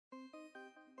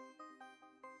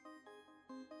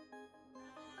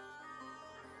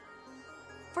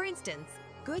For instance,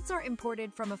 goods are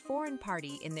imported from a foreign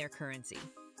party in their currency.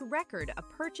 Record a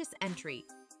purchase entry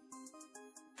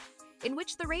in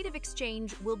which the rate of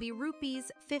exchange will be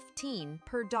rupees 15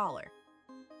 per dollar.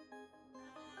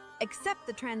 Accept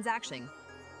the transaction.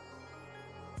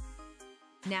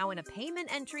 Now in a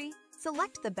payment entry,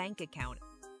 select the bank account.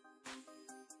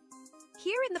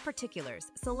 Here in the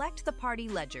particulars, select the party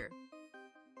ledger.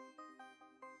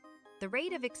 The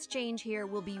rate of exchange here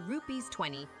will be rupees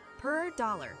 20 per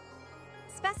dollar.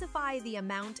 Specify the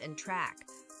amount and track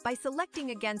by selecting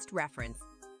against reference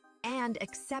and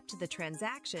accept the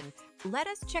transaction. Let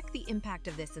us check the impact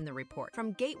of this in the report.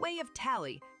 From Gateway of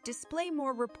Tally, display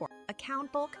more report.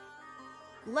 Account bulk,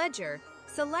 ledger,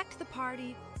 select the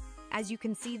party. As you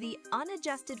can see, the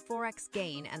unadjusted forex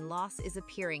gain and loss is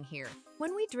appearing here.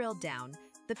 When we drill down,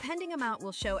 the pending amount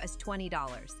will show as $20.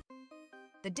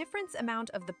 The difference amount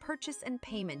of the purchase and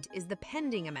payment is the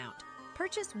pending amount.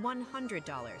 Purchase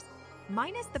 $100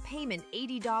 minus the payment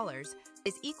 $80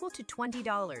 is equal to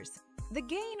 $20. The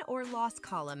gain or loss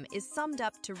column is summed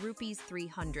up to rupees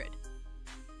 300.